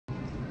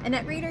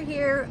Annette Reader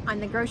here on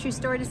the Grocery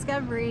Store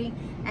Discovery,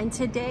 and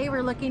today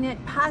we're looking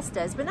at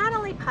pastas, but not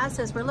only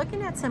pastas, we're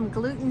looking at some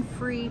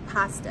gluten-free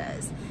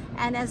pastas.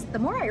 And as the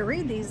more I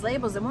read these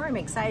labels, the more I'm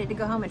excited to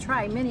go home and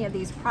try many of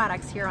these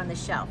products here on the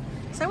shelf.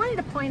 So I wanted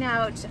to point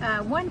out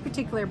one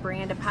particular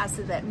brand of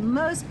pasta that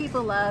most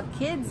people love,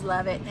 kids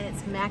love it, and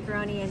it's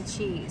macaroni and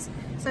cheese.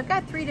 So I've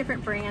got 3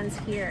 different brands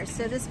here.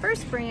 So this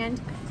first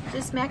brand,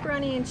 just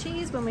macaroni and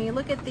cheese, when we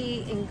look at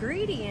the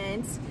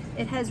ingredients,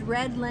 it has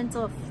red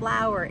lentil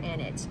flour in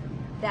it.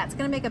 That's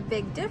gonna make a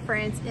big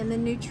difference in the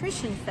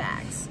nutrition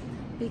facts,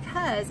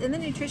 because in the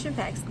nutrition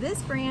facts,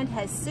 this brand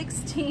has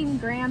 16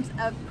 grams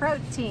of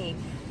protein.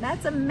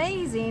 That's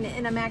amazing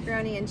in a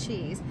macaroni and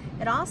cheese.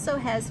 It also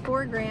has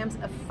 4 grams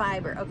of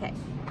fiber. Okay,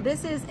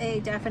 this is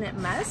a definite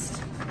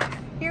must.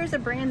 Here's a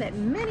brand that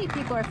many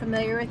people are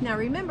familiar with. Now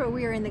remember,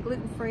 we are in the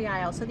gluten-free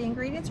aisle, so the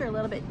ingredients are a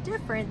little bit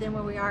different than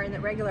when we are in the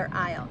regular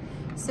aisle.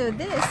 So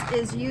this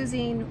is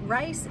using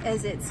rice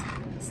as its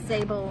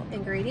staple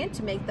ingredient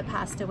to make the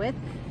pasta with.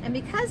 And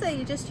because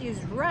I just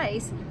used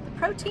rice, the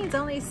protein's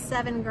only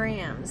 7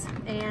 grams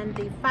and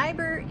the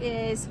fiber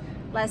is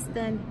less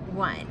than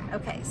 1.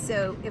 Okay,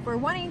 so if we're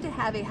wanting to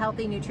have a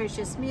healthy,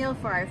 nutritious meal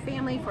for our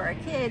family, for our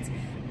kids,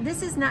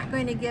 this is not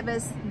going to give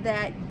us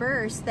that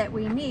burst that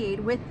we need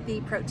with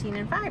the protein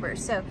and fiber.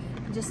 So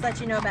just let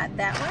you know about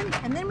that one.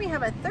 And then we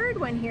have a third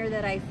one here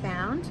that I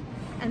found.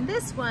 And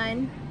this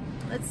one,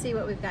 let's see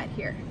what we've got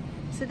here.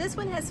 So this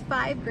one has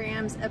 5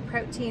 grams of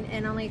protein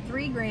and only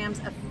 3 grams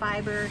of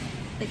fiber.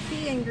 The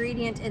key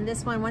ingredient in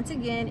this one, once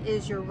again,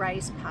 is your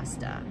rice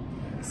pasta.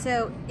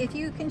 So if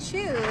you can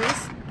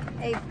choose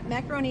a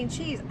macaroni and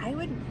cheese, I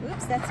would,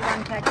 oops, that's the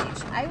wrong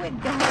package. I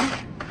would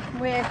go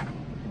with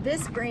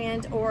this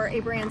brand or a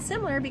brand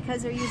similar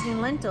because they're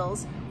using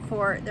lentils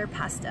for their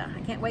pasta.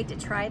 I can't wait to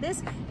try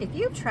this. If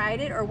you've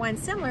tried it or one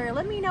similar,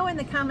 let me know in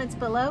the comments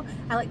below.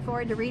 I look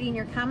forward to reading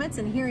your comments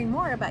and hearing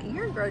more about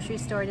your grocery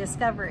store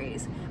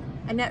discoveries.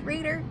 Annette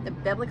Reader, the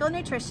biblical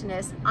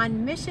nutritionist,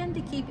 on mission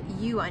to keep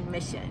you on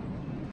mission.